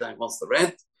does. Every time he wants the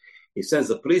rent, he sends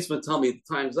the policeman, tell me the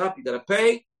time's up, you got to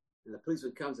pay. And the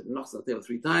policeman comes and knocks on the table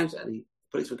 3 times, and the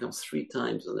policeman comes 3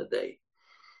 times on the day.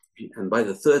 And by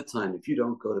the 3rd time, if you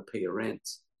don't go to pay your rent,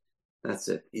 that's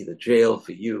it. Either jail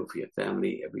for you, for your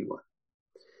family, everyone.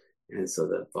 And so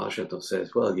the Baal Shem Tov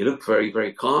says, well, you look very,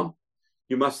 very calm.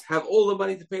 You must have all the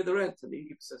money to pay the rent. And the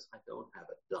innkeeper says, I don't have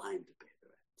a dime to pay the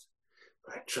rent,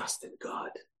 but I trust in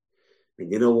God.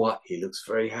 And you know what? He looks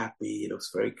very happy. He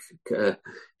looks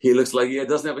like he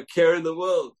doesn't have a care in the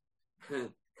world. A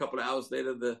couple of hours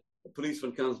later, the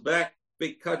policeman comes back,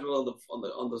 big cudgel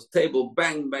on the table,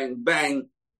 bang, bang, bang.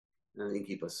 And the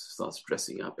innkeeper starts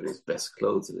dressing up in his best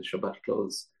clothes, in his Shabbat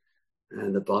clothes.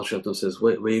 And the Baal Shem Tov says,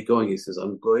 where are you going? He says,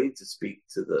 I'm going to speak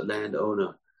to the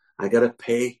landowner. I got to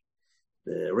pay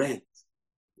the rent.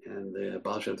 And the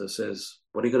Baal Shem Tov says,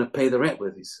 what are you going to pay the rent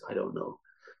with? He says, I don't know.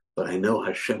 But I know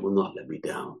Hashem will not let me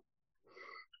down.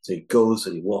 So he goes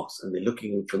and he walks, and they're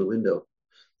looking from the window,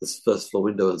 this first floor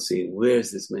window, and seeing,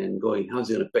 where's this man going? How's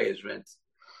he going to pay his rent?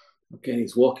 Okay,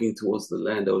 he's walking towards the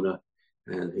landowner,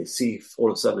 and they see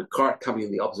all of a sudden a cart coming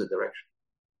in the opposite direction.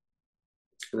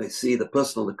 And they see the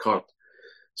person on the cart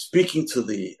speaking to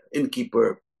the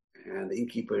innkeeper, and the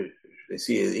innkeeper, they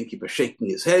see the innkeeper shaking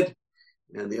his head,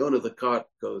 and the owner of the cart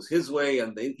goes his way,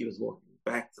 and the innkeeper's walking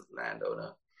back to the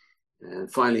landowner.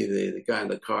 And finally, the guy in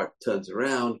the cart turns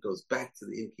around, goes back to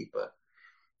the innkeeper,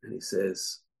 and he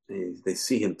says, they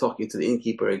see him talking to the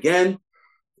innkeeper again,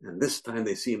 and this time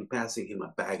they see him passing him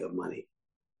a bag of money.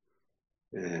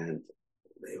 And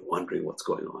they're wondering what's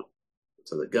going on.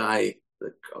 So the guy,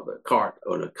 the cart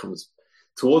owner, comes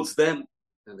towards them,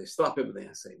 and they stop him, and they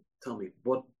say, tell me,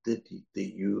 what did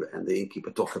you and the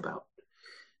innkeeper talk about?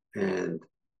 And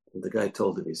the guy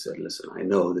told him, he said, listen, I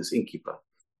know this innkeeper.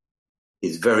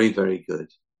 He's very, very good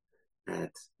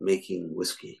at making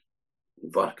whiskey,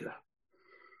 vodka.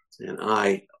 And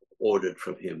I ordered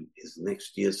from him his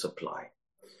next year's supply.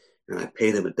 And I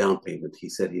paid him a down payment. He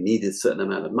said he needed a certain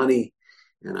amount of money.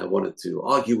 And I wanted to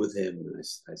argue with him. And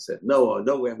I said, no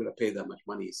way I'm going to pay that much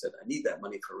money. He said, I need that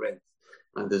money for rent.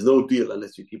 And there's no deal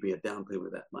unless you give me a down payment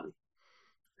with that money.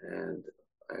 And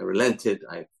I relented.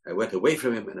 I went away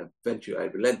from him, and eventually I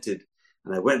relented.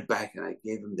 And I went back and I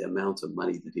gave him the amount of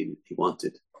money that he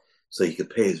wanted so he could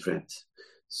pay his rent.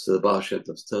 So the Baal Shem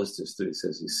Tov tells this story. He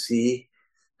says, you see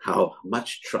how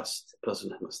much trust a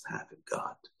person must have in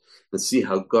God, and see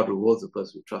how God rewards a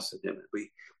person who trusts in him. And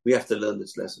we have to learn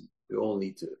this lesson. We all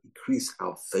need to increase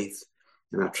our faith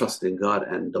and our trust in God.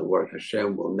 And don't worry,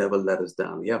 Hashem will never let us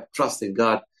down. You have trust in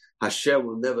God. Hashem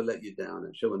will never let you down.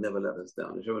 Hashem will never let us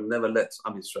down. Hashem will never let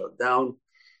Am Yisrael down.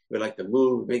 We're like the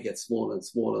moon. We may get smaller and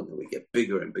smaller, and then we get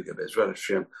bigger and bigger. Bezrat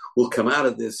Hashem, we'll come out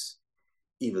of this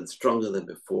even stronger than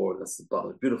before. That's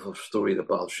the beautiful story, the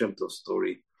Baal Shem Tov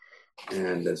story.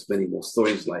 And there's many more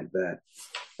stories like that.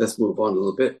 Let's move on a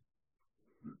little bit.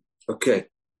 Okay.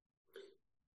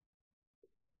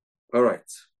 All right.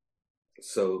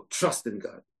 So trust in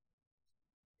God.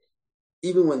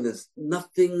 Even when there's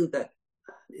nothing that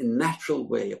in natural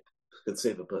way could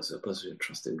save a person should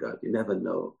trust in God. You never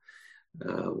know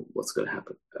what's going to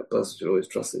happen. A person should always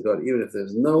trust in God. Even if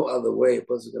there's no other way a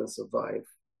person's going to survive.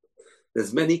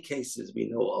 There's many cases we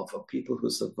know of people who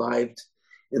survived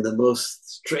in the most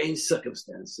strange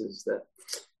circumstances that,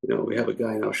 we have a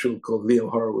guy in our shul called Leo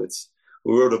Horowitz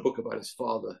who wrote a book about his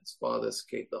father. His father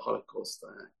escaped the Holocaust.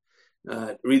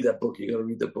 Read that book. You got to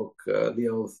read the book.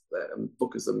 Leo's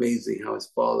book is amazing how his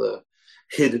father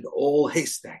hid in all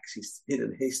haystacks. He's hid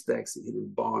in haystacks, he hid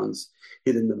in barns,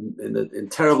 hid in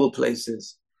terrible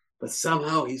places. But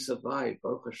somehow he survived.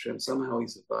 Baruch Hashem, somehow he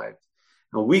survived.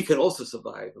 And we can also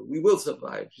survive. And we will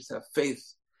survive. Just have faith.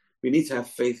 We need to have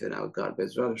faith in our God.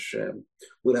 Bezrat Hashem,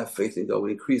 we'll have faith in God.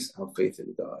 We'll increase our faith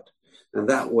in God. And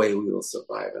that way we will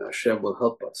survive. And Hashem will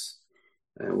help us.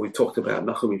 And we talked about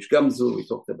Nachum Ish Gamzu. We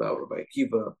talked about Rabbi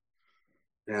Akiva.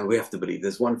 And we have to believe.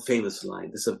 There's one famous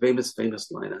line. This is a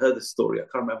famous line. I heard this story. I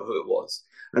can't remember who it was.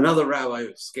 Another rabbi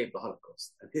escaped the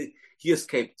Holocaust. And he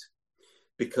escaped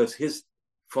because his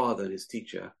father and his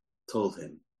teacher told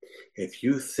him, if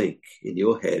you think in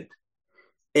your head,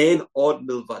 En od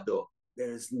milvado,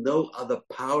 there is no other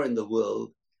power in the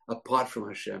world apart from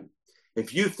Hashem.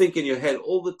 If you think in your head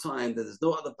all the time that there's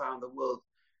no other power in the world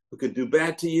who could do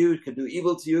bad to you, who could do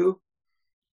evil to you,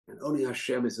 and only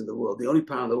Hashem is in the world, the only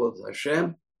power in the world is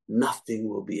Hashem, nothing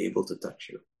will be able to touch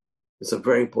you. It's a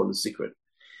very important secret.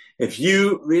 If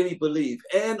you really believe,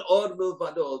 En od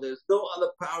milvado, there's no other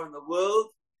power in the world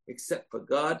except for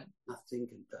God, nothing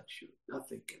can touch you.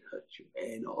 Nothing can hurt you.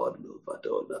 En od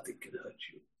milvado, nothing can hurt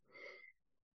you.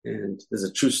 And there's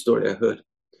a true story I heard.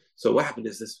 So what happened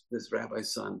is this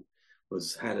rabbi's son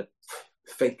had a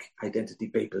fake identity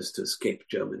papers to escape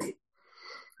Germany.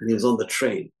 And he was on the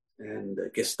train. And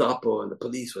the Gestapo and the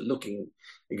police were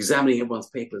examining everyone's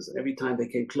papers. And every time they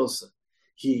came closer,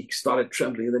 he started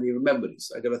trembling. And then he remembered, he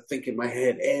said, I got to think in my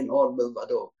head, En od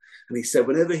milvado. And he said,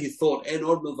 whenever he thought En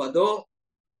od milvado,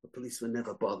 the policeman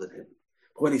never bothered him.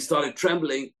 But when he started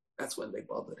trembling, that's when they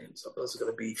bothered him. So those are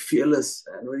going to be fearless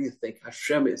and really think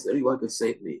Hashem is the only one who can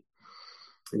save me.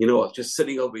 And you know what? Just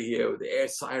sitting over here with the air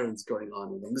sirens going on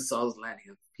and the missiles landing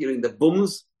and hearing the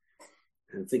booms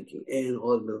and thinking,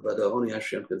 only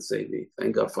Hashem can save me.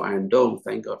 Thank God for Iron Dome.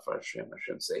 Thank God for Hashem.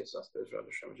 Hashem saves us.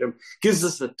 Hashem gives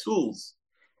us the tools.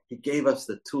 He gave us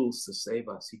the tools to save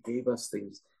us. He gave us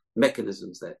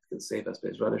mechanisms that can save us.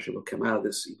 Bezrat Hashem will come out of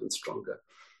this even stronger.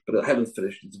 But I haven't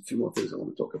finished. There's a few more things I want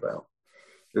to talk about.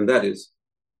 And that is,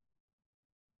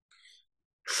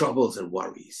 troubles and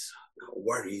worries. Now,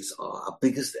 worries are our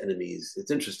biggest enemies.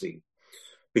 It's interesting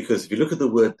because if you look at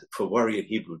the word for worry in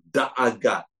Hebrew,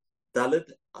 da'aga, Dalet,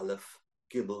 Aleph,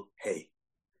 Gimel, Hey.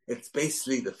 It's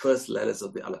basically the first letters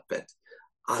of the alphabet.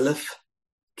 Aleph,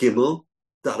 Gimel,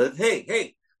 Dalet, Hey.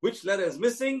 Hey, which letter is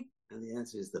missing? And the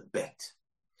answer is the bet.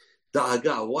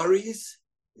 Da'aga, worries,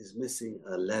 is missing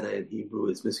a letter in Hebrew,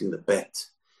 is missing the bet.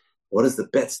 What does the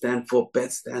bet stand for?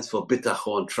 Bet stands for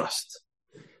bitachon, trust.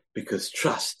 Because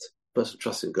trust, person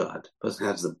trusts in God, person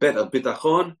has the bet of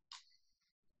bitachon,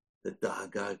 the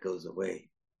da'aga goes away.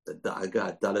 The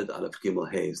da'aga, Dalet, Aleph, Gimel,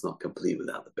 Hey is not complete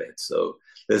without the bet. So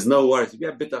there's no worries. If you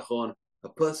have bitachon, a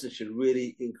person should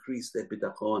really increase their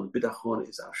bitachon. Bitachon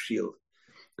is our shield.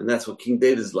 And that's what King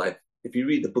David's life. If you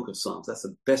read the book of Psalms, that's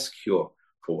the best cure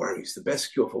for worries. The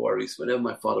best cure for worries. Whenever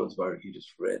my father was worried, he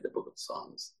just read the book of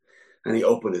Psalms. And he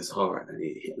opened his heart. And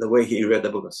the way he read the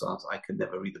book of Psalms, I could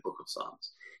never read the book of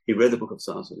Psalms. He read the book of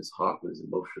Psalms with his heart, with his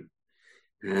emotion.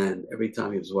 And every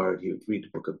time he was worried, he would read the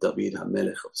book of David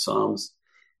HaMelech of Psalms.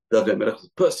 David HaMelech was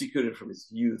persecuted from his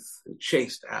youth and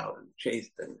chased out and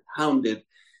chased and hounded.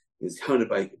 He was hounded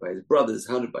by his brothers,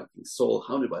 hounded by King Saul,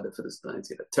 hounded by the Philistines.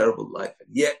 He had a terrible life.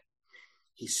 And yet,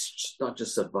 he not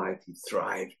just survived, he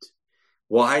thrived.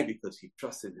 Why? Because he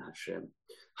trusted in Hashem.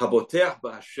 Haboteach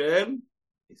ba'Hashem,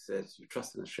 he says, you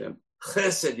trust in Hashem.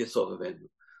 Chesed yesovavenu.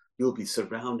 You'll be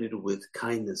surrounded with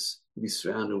kindness. You'll be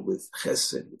surrounded with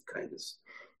chesed, with kindness.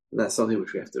 And that's something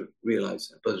which we have to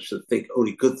realize. A person should think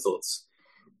only good thoughts.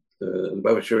 The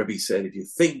Bible Rebbe said, if you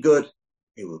think good,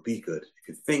 it will be good. If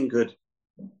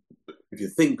you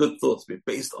think good thoughts, be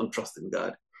based on trust in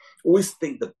God. Always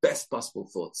think the best possible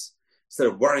thoughts. Instead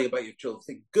of worrying about your children,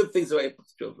 think good things about your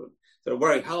children. Instead of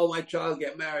worrying, how will my child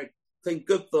get married? Think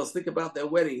good thoughts. Think about their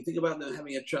wedding. Think about them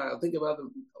having a child. Think about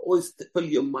them. Always fill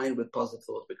your mind with positive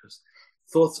thoughts, because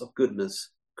thoughts of goodness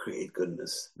create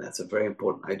goodness. That's a very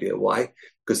important idea. Why?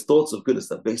 Because thoughts of goodness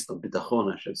are based on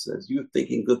bitachon. Hashem says, you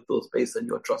thinking good thoughts based on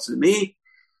your trust in me,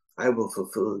 I will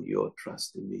fulfill your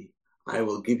trust in me. I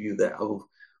will give you that. I will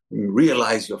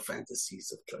realize your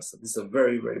fantasies of trust. This is a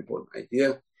very, very important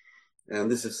idea.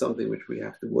 And this is something which we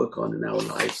have to work on in our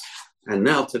lives. And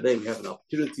now today we have an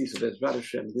opportunity. So there's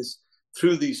Hashem,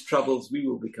 through these troubles, we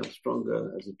will become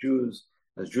stronger as Jews,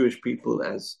 as Jewish people,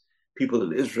 as people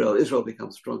in Israel. Israel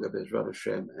becomes stronger, Bezrat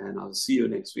Hashem. And I'll see you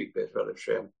next week, Bezrat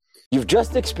Hashem. You've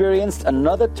just experienced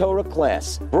another Torah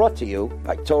class brought to you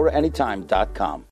by TorahAnytime.com.